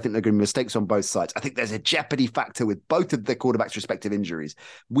agree with you. I think there are going to be mistakes on both sides. I think there's a jeopardy factor with both of the quarterbacks' respective injuries.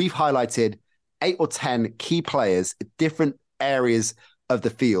 We've highlighted 8 or 10 key players at different areas of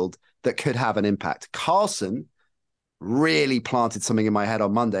the field that could have an impact. Carson really planted something in my head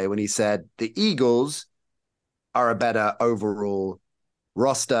on Monday when he said the Eagles are a better overall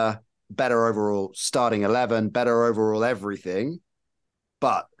roster, better overall starting 11, better overall everything.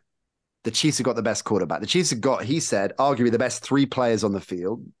 But the Chiefs have got the best quarterback. The Chiefs have got, he said, arguably the best 3 players on the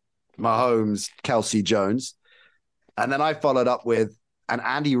field, Mahomes, Kelsey, Jones. And then I followed up with, and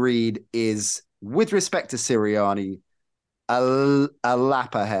Andy Reid is, with respect to Sirianni, a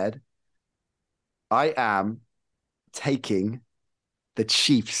lap ahead. I am taking the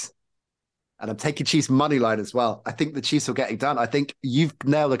Chiefs. And I'm taking Chiefs money line as well. I think the Chiefs will get it done. I think you've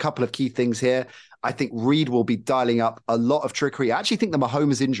nailed a couple of key things here. I think Reid will be dialing up a lot of trickery. I actually think the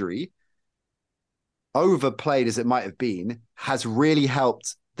Mahomes injury, overplayed as it might have been, has really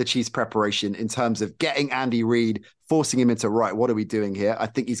helped the Chiefs preparation in terms of getting Andy Reid, forcing him into, right, what are we doing here? I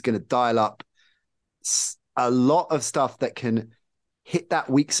think he's going to dial up a lot of stuff that can hit that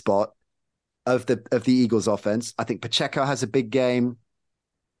weak spot of the Eagles offense. I think Pacheco has a big game,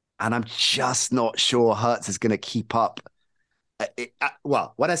 and I'm just not sure Hurts is going to keep up.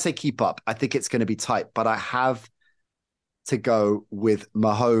 Well, when I say keep up, I think it's going to be tight, but I have to go with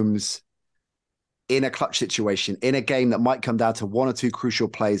Mahomes in a clutch situation, in a game that might come down to 1 or 2 crucial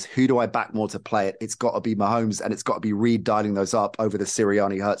plays. Who do I back more to play it? It's got to be Mahomes, and it's got to be Reid dialing those up over the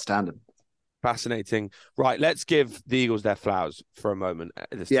Sirianni-Hurts tandem. Fascinating. Right, let's give the Eagles their flowers for a moment at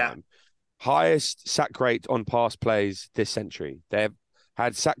this time. Highest sack rate on pass plays this century. They've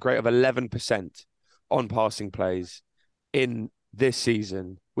had sack rate of 11% on passing plays in this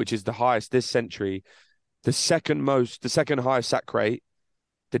season, which is the highest this century. The second highest sack rate,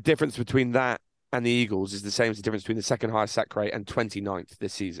 the difference between that and the Eagles is the same as the difference between the second highest sack rate and 29th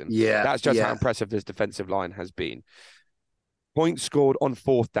this season. Yeah. That's just how impressive this defensive line has been. Points scored on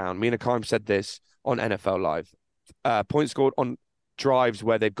 4th down. Mina Kimes said this on NFL Live. Points scored on drives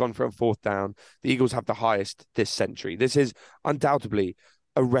where they've gone from 4th down. The Eagles have the highest this century. This is undoubtedly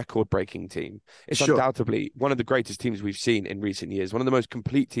a record-breaking team. It's undoubtedly one of the greatest teams we've seen in recent years, one of the most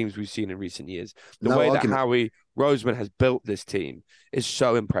complete teams we've seen in recent years. The way that Howie Roseman has built this team is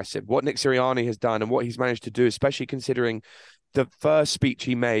so impressive. What Nick Sirianni has done and what he's managed to do, especially considering the first speech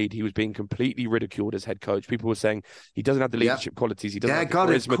he made, he was being completely ridiculed as head coach. People were saying he doesn't have the leadership qualities. He doesn't have the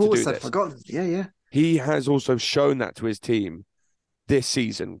charisma to do this. Forgotten. Yeah. He has also shown that to his team this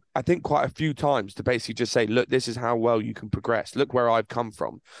season, I think quite a few times, to basically just say, look, this is how well you can progress. Look where I've come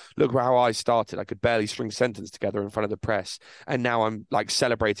from. Look how I started. I could barely string sentence together in front of the press. And now I'm like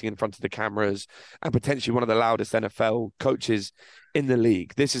celebrating in front of the cameras and potentially one of the loudest NFL coaches in the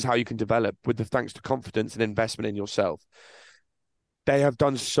league. This is how you can develop with the thanks to confidence and investment in yourself. They have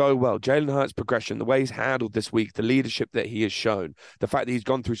done so well. Jalen Hurts' progression, the way he's handled this week, the leadership that he has shown, the fact that he's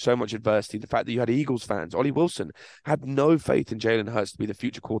gone through so much adversity, the fact that you had Eagles fans, Ollie Wilson had no faith in Jalen Hurts to be the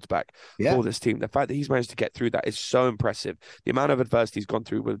future quarterback for this team. The fact that he's managed to get through that is so impressive. The amount of adversity he's gone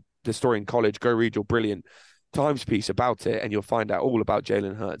through with the story in college, go read your brilliant Times piece about it and you'll find out all about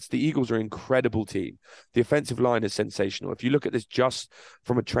Jalen Hurts. The Eagles are an incredible team. The offensive line is sensational. If you look at this just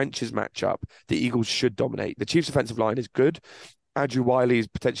from a trenches matchup, the Eagles should dominate. The Chiefs' offensive line is good. Andrew Wiley is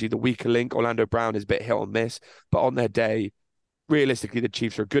potentially the weaker link. Orlando Brown is a bit hit or miss. But on their day, realistically, the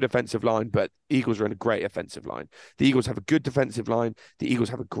Chiefs are a good offensive line, but Eagles are in a great offensive line. The Eagles have a good defensive line. The Eagles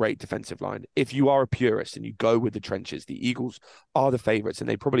have a great defensive line. If you are a purist and you go with the trenches, the Eagles are the favorites, and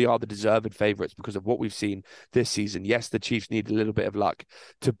they probably are the deserved favorites because of what we've seen this season. Yes, the Chiefs need a little bit of luck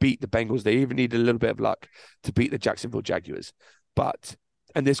to beat the Bengals. They even need a little bit of luck to beat the Jacksonville Jaguars. But...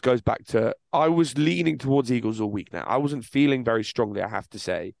 and this goes back to, I was leaning towards Eagles all week now. I wasn't feeling very strongly, I have to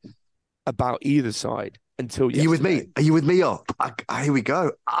say, about either side until yesterday. Are you with me? Oh, here we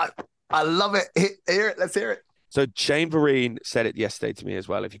go. I love it. Hear it. Let's hear it. So Shane Vereen said it yesterday to me as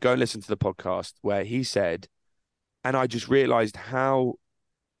well. If you go and listen to the podcast where he said, and I just realized how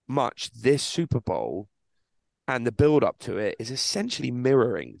much this Super Bowl and the build up to it is essentially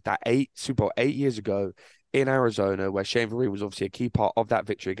mirroring that Super Bowl 8 years ago in Arizona, where Shane Vereen was obviously a key part of that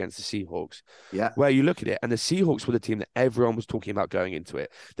victory against the Seahawks. Yeah. Where you look at it, and the Seahawks were the team that everyone was talking about going into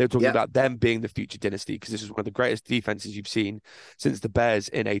it. They were talking about them being the future dynasty because this is one of the greatest defenses you've seen since the Bears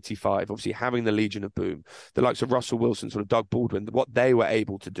in '85. Obviously, having the Legion of Boom, the likes of Russell Wilson, sort of Doug Baldwin, what they were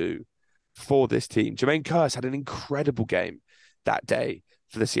able to do for this team. Jermaine Kearse had an incredible game that day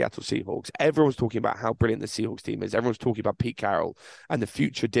for the Seattle Seahawks. Everyone's talking about how brilliant the Seahawks team is. Everyone's talking about Pete Carroll and the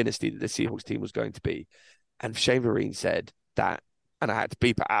future dynasty that the Seahawks team was going to be. And Shane Vereen said that, and I had to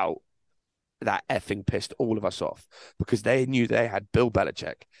beep it out, that effing pissed all of us off because they knew they had Bill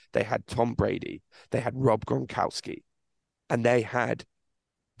Belichick, they had Tom Brady, they had Rob Gronkowski, and they had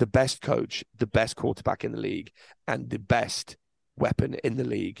the best coach, the best quarterback in the league, and the best weapon in the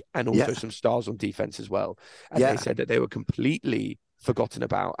league, and also some stars on defense as well. And they said that they were completely forgotten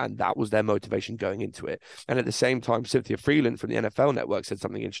about, and that was their motivation going into it. And at the same time, Cynthia Freeland from the NFL Network said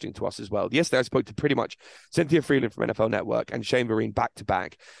something interesting to us as well. Yesterday, I spoke to pretty much Cynthia Freeland from NFL Network and Shane Vereen back to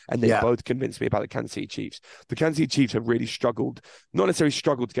back, and they both convinced me about the Kansas City Chiefs. The Kansas City Chiefs have really struggled, not necessarily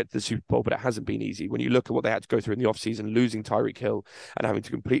struggled to get to the Super Bowl, but it hasn't been easy. When you look at what they had to go through in the offseason, losing Tyreek Hill and having to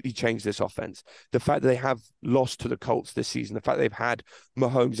completely change this offense, the fact that they have lost to the Colts this season, the fact they've had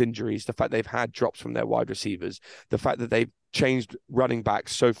Mahomes injuries, the fact they've had drops from their wide receivers, the fact that they've changed running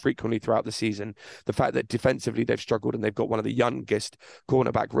backs so frequently throughout the season, the fact that defensively they've struggled and they've got one of the youngest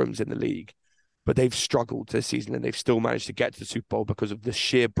cornerback rooms in the league, but they've struggled this season and they've still managed to get to the Super Bowl because of the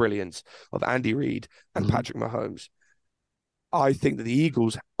sheer brilliance of Andy Reid and Patrick Mahomes. I think that the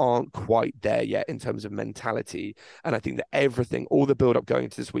Eagles aren't quite there yet in terms of mentality. And I think that everything, all the build-up going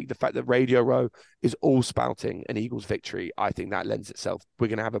into this week, the fact that Radio Row is all spouting an Eagles victory, I think that lends itself. We're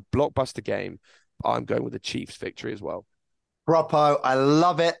going to have a blockbuster game. I'm going with the Chiefs victory as well. Propo, I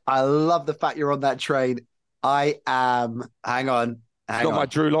love it. I love the fact you're on that train. I am. Hang on. It's not my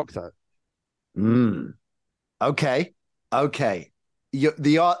Drew Lock, though. Okay. The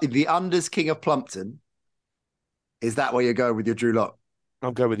unders king of Plumpton. Is that where you're going with your Drew Lock?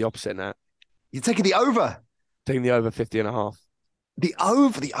 I'm going with the opposite now. You're taking the over. Taking the over 50.5. The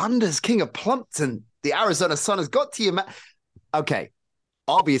over, the unders king of Plumpton. The Arizona Sun has got to you, man. Okay.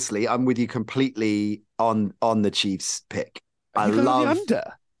 Obviously, I'm with you completely on the Chiefs pick. I love the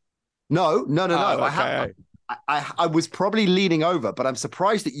under. No. Oh, okay. I was probably leaning over, but I'm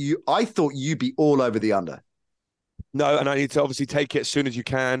surprised that I thought you'd be all over the under. No, and I need to obviously take it as soon as you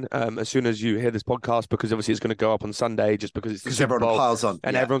can, as soon as you hear this podcast, because obviously it's going to go up on Sunday just because it's the Super everyone Bowl, piles on.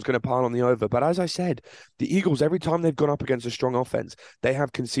 and everyone's going to pile on the over. But as I said, the Eagles, every time they've gone up against a strong offense, they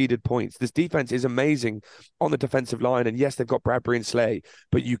have conceded points. This defense is amazing on the defensive line, and yes, they've got Bradbury and Slay,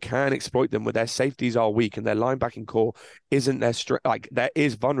 but you can exploit them where their safeties are weak and their linebacking core isn't their that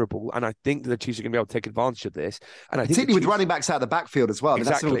is vulnerable. And I think that the Chiefs are going to be able to take advantage of this. And I think particularly with running backs out of the backfield as well. I mean,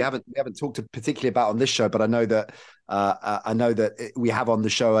 that's something we haven't talked particularly about on this show, but I know that. We have on the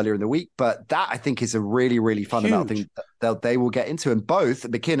show earlier in the week, but that I think is a really, really fundamental thing that they will get into. And both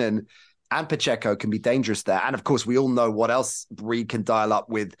McKinnon and Pacheco can be dangerous there. And of course, we all know what else Reid can dial up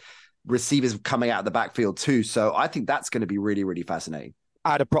with receivers coming out of the backfield too. So I think that's going to be really, really fascinating.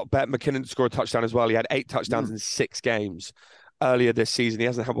 I had a prop bet McKinnon to score a touchdown as well. He had 8 touchdowns in 6 games earlier this season. He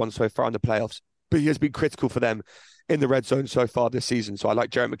hasn't had one so far in the playoffs, but he has been critical for them in the red zone so far this season. So I like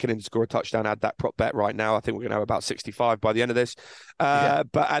Jarrett McKinnon to score a touchdown. Add that prop bet right now. I think we're going to have about 65 by the end of this. But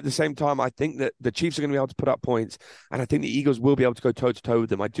at the same time, I think that the Chiefs are going to be able to put up points, and I think the Eagles will be able to go toe-to-toe with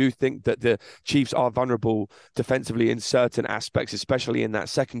them. I do think that the Chiefs are vulnerable defensively in certain aspects, especially in that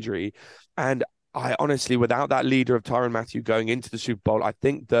secondary. And I honestly, without that leader of Tyrann Mathieu going into the Super Bowl, I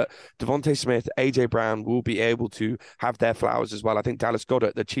think that Devontae Smith, A.J. Brown will be able to have their flowers as well. I think Dallas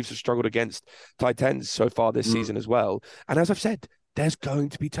Goedert, the Chiefs have struggled against tight ends so far this season as well. And as I've said, there's going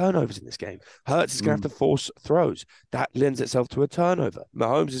to be turnovers in this game. Hurts is going to have to force throws. That lends itself to a turnover.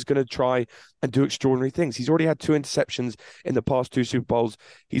 Mahomes is going to try and do extraordinary things. He's already had 2 interceptions in the past 2 Super Bowls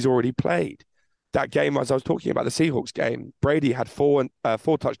he's already played. That game, as I was talking about the Seahawks game, Brady had 4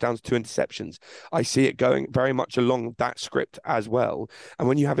 touchdowns, 2 interceptions. I see it going very much along that script as well. And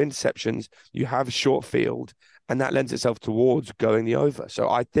when you have interceptions, you have a short field, and that lends itself towards going the over. So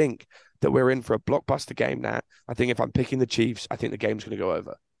I think that we're in for a blockbuster game now. I think if I'm picking the Chiefs, I think the game's going to go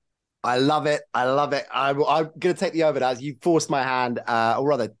over. I love it. I'm going to take the over, Daz. You forced my hand, or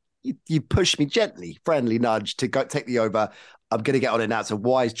rather, you pushed me gently, friendly nudge to go take the over. I'm going to get on it now. It's a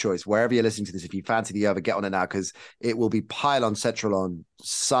wise choice. Wherever you're listening to this, if you fancy the over, get on it now because it will be pile-on central on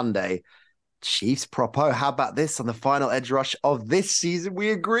Sunday. Chiefs propo. How about this on the final edge rush of this season?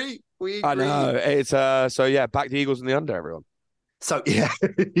 We agree. I know. It's back the Eagles in the under, everyone. So, yeah.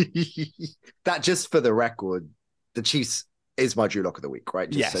 That just for the record, the Chiefs is my Drew Lock of the week, right?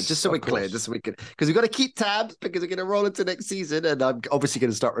 Just so we're clear, just so we can, because we've got to keep tabs because we're going to roll into next season, and I'm obviously going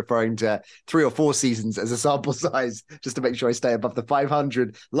to start referring to 3 or 4 seasons as a sample size just to make sure I stay above the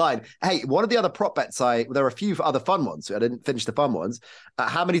 500 line. Hey, one of the other prop bets there are a few other fun ones. I didn't finish the fun ones.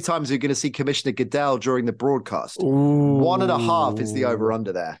 How many times are you going to see Commissioner Goodell during the broadcast? Ooh. 1.5 is the over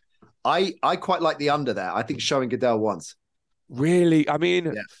under there. I quite like the under there. I think showing Goodell once. Really? I mean.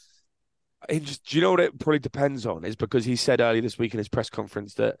 Yeah. Do you know what it probably depends on is because he said earlier this week in his press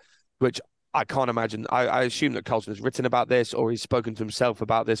conference that, which I can't imagine. I assume that Carlson has written about this or he's spoken to himself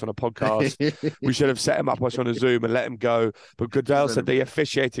about this on a podcast. We should have set him up on a Zoom and let him go. But Goodell said the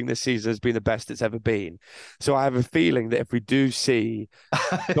officiating this season has been the best it's ever been. So I have a feeling that if we do see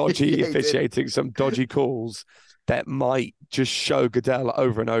dodgy officiating, some dodgy calls, that might just show Goodell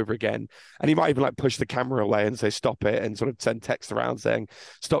over and over again. And he might even like push the camera away and say, stop it, and sort of send text around saying,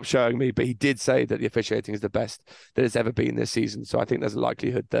 stop showing me. But he did say that the officiating is the best that it's ever been this season. So I think there's a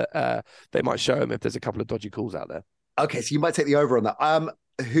likelihood that they might show him if there's a couple of dodgy calls out there. Okay, so you might take the over on that.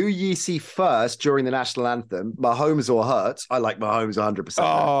 Who ye see first during the national anthem, Mahomes or Hurts? I like Mahomes 100%.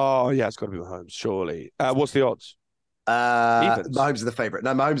 Oh, yeah, it's got to be Mahomes, surely. What's the odds? Mahomes is the favorite.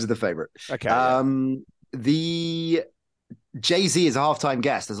 No, Mahomes is the favorite. Okay. The Jay-Z is a halftime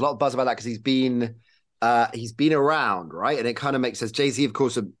guest. There's a lot of buzz about that because he's been around, right? And it kind of makes sense. Jay-Z, of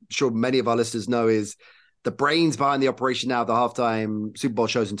course, I'm sure many of our listeners know, is the brains behind the operation now of the halftime Super Bowl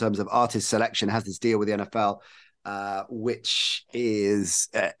shows in terms of artist selection, has this deal with the NFL, which is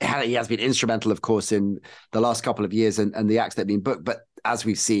he has been instrumental, of course, in the last couple of years and the acts that have been booked. But as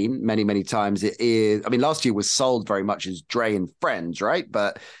we've seen many, many times, it is, I mean, last year was sold very much as Dre and Friends, right?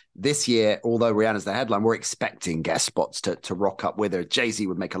 But this year, although Rihanna's the headline, we're expecting guest spots to rock up with her. Jay-Z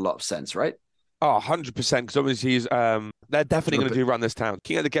would make a lot of sense, right? Oh, 100%. Because obviously they're definitely going to do Run This Town.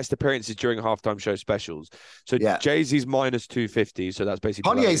 Looking at the guest appearances during halftime show specials. So Jay-Z's minus 250. So that's basically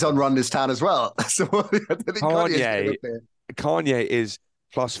Kanye's on Run This Town as well. So Kanye is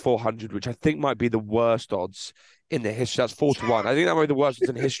plus 400, which I think might be the worst odds in the history. That's 4-1. I think that might be the worst odds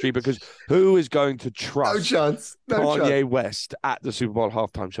in history because who is going to trust Kanye West at the Super Bowl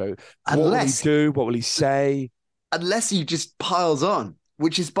halftime show? What will he do? What will he say? Unless he just piles on,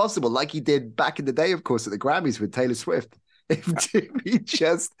 which is possible, like he did back in the day, of course, at the Grammys with Taylor Swift. If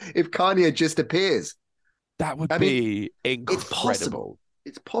Kanye just appears, that would be incredible.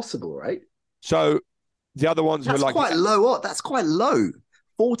 It's possible, right? So the other ones were like quite low. That's quite low.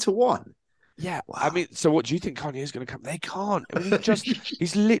 4-1. Yeah, wow. I mean, so what do you think Kanye is going to come? They can't. I mean,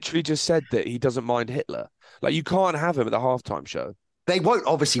 he's literally just said that he doesn't mind Hitler. Like, you can't have him at the halftime show. They won't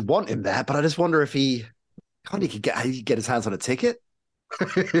obviously want him there, but I just wonder if Kanye could get his hands on a ticket.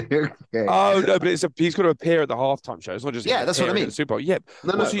 Okay. Oh no, but he's got to appear at the halftime show. It's not just that's what I mean. The Super Bowl. Yeah,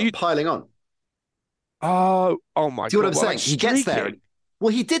 no, piling on. Oh my God! See what I'm saying? He gets there.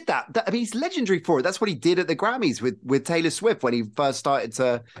 Well, he did that. I mean, he's legendary for it. That's what he did at the Grammys with Taylor Swift when he first started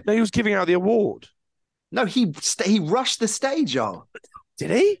to. No, he was giving out the award. No, he rushed the stage, y'all.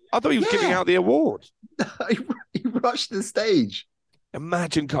 Did he? I thought he was giving out the award. He rushed the stage.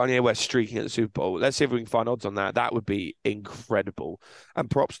 Imagine Kanye West streaking at the Super Bowl. Let's see if we can find odds on that. That would be incredible. And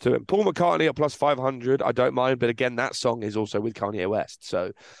props to him. Paul McCartney at plus 500. I don't mind. But again, that song is also with Kanye West.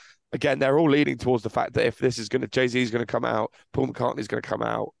 So again, they're all leaning towards the fact that if this is going to, Jay-Z is going to come out, Paul McCartney's going to come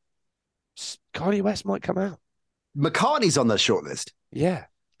out, Kanye West might come out. McCartney's on the shortlist. Yeah.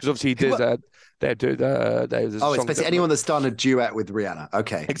 Because obviously he did especially anyone that's done a duet with Rihanna.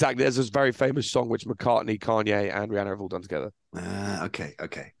 Okay. Exactly. There's this very famous song which McCartney, Kanye, and Rihanna have all done together. Okay.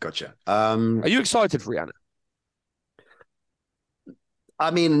 Gotcha. Are you excited for Rihanna?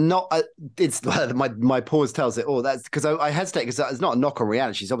 I mean, not. It's my pause tells it all. That's because I hesitate because it's not a knock on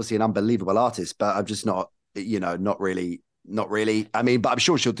Rihanna. She's obviously an unbelievable artist, but I'm just not. Not really. I mean, but I'm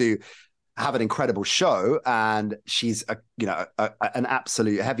sure she'll have an incredible show, and she's an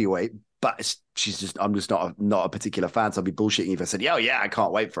absolute heavyweight. But I'm just not a particular fan. So I'd be bullshitting if I said, yeah, I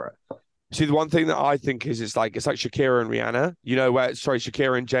can't wait for it. See, the one thing that I think is it's like Shakira and Rihanna,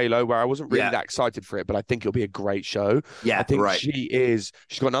 Shakira and J-Lo, where I wasn't really that excited for it, but I think it'll be a great show. Yeah, I think she's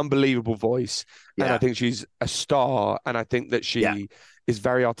got an unbelievable voice, and I think she's a star, and I think that she is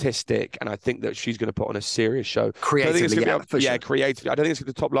very artistic, and I think that she's going to put on a serious show. Creatively, creatively. I don't think it's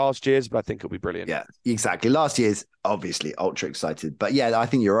going to top last year's, but I think it'll be brilliant. Yeah, exactly. Last year's, obviously, ultra excited. But yeah, I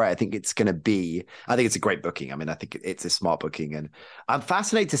think you're right. I think it's a great booking. I mean, I think it's a smart booking. And I'm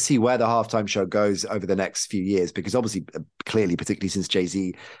fascinated to see where the halftime show goes over the next few years, because obviously, clearly, particularly since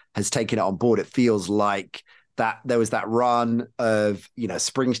Jay-Z has taken it on board, it feels like that there was that run of,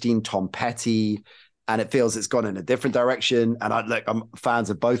 Springsteen, Tom Petty, and it feels it's gone in a different direction. And I'm fans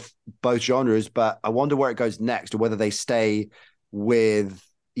of both genres, but I wonder where it goes next, or whether they stay with,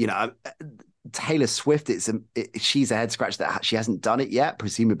 Taylor Swift. She's a head scratch that she hasn't done it yet.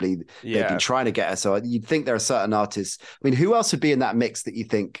 Presumably they've been trying to get her. So you'd think there are certain artists. I mean, who else would be in that mix that you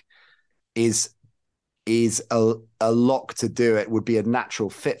think is a lock to do it, would be a natural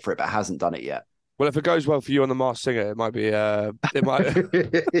fit for it, but hasn't done it yet? Well, if it goes well for you on The Masked Singer, it might be.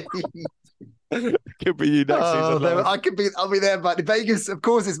 Could be you next season. I'll be there, but Vegas, of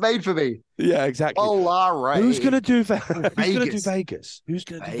course, it's made for me. Yeah, exactly. Oh, all right. Who's gonna do Vegas? Who's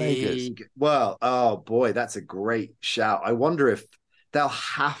gonna do Vegas? Well, oh boy, that's a great shout. I wonder if they'll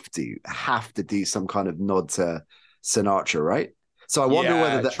have to do some kind of nod to Sinatra, right? So I wonder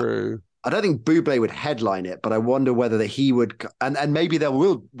whether true. I don't think Bublé would headline it, but I wonder whether that he would, and maybe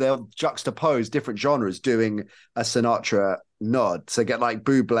they'll juxtapose different genres doing a Sinatra nod. So get like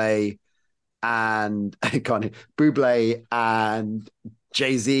Bublé and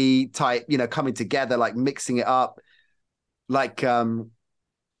Jay-Z type, coming together, like mixing it up, like Nelly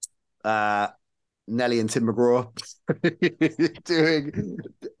and Tim McGraw doing.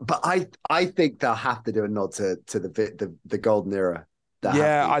 But I think they'll have to do a nod to the golden era.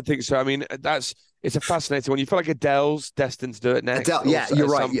 I think so. I mean, it's a fascinating one. You feel like Adele's destined to do it next. You're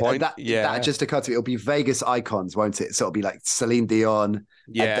right. That just occurred to me. It'll be Vegas icons, won't it? So it'll be like Celine Dion,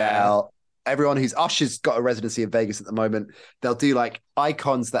 Adele, everyone who's Usher's got a residency in Vegas at the moment. They'll do like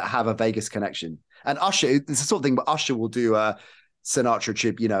icons that have a Vegas connection. And Usher, it's the sort of thing, but Usher will do a Sinatra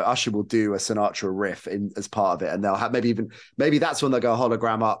tribute. Usher will do a Sinatra riff as part of it, and they'll have maybe that's when they'll go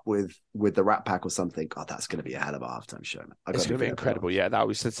hologram up with the Rat Pack or something. God, that's going to be a hell of a halftime show, man. It's going to be incredible. Yeah, that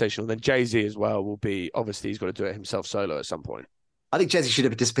was sensational. Then Jay-Z as well will be, obviously he's got to do it himself solo at some point. I think Jay-Z should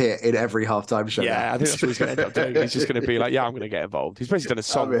have disappeared in every halftime show. Yeah, now. I think that's what he's going to end up doing. He's just going to be like, I'm going to get involved. He's basically done a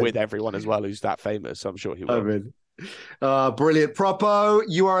song with everyone as well who's that famous, so I'm sure he will. Brilliant. Propo,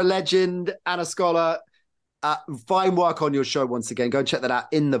 you are a legend and a scholar. Fine work on your show once again. Go and check that out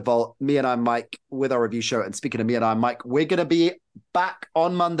in the vault. Me and I, Mike, with our review show. And speaking of me and I, Mike, we're going to be back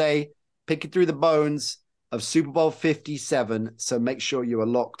on Monday, picking through the bones of Super Bowl 57. So make sure you are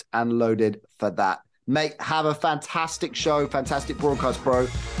locked and loaded for that. Mate, have a fantastic show, fantastic broadcast, bro.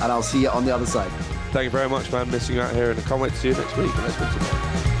 And I'll see you on the other side. Thank you very much, man. Missing you out here. And I can't wait to see you next week. Let's do it.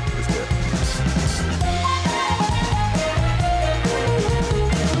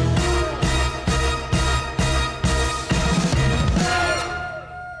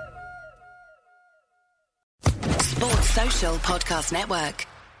 Sports Social Podcast Network.